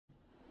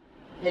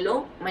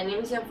Hello, my name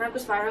is Gian Franco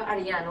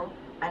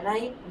and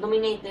I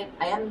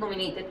am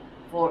nominated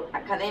for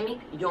Academic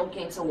Young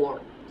Kings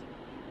Award.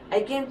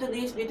 I came to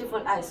this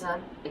beautiful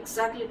island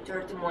exactly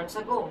 30 months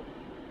ago.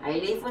 I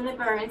live with my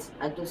parents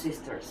and two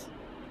sisters.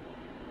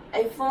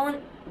 I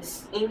found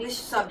this English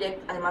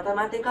subject and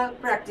mathematical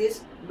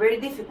practice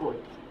very difficult,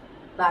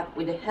 but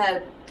with the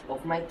help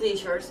of my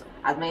teachers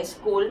at my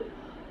school,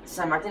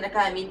 Maarten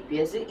Academy,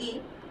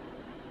 PSVE,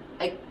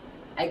 I,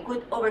 I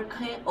could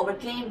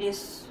overcome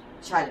these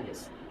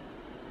challenges.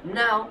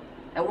 Now,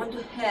 I want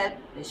to help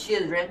the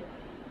children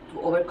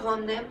to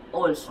overcome them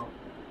also,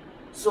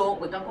 so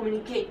we can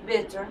communicate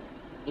better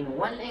in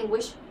one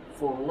language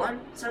for one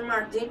San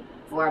Martin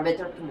for a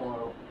better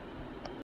tomorrow.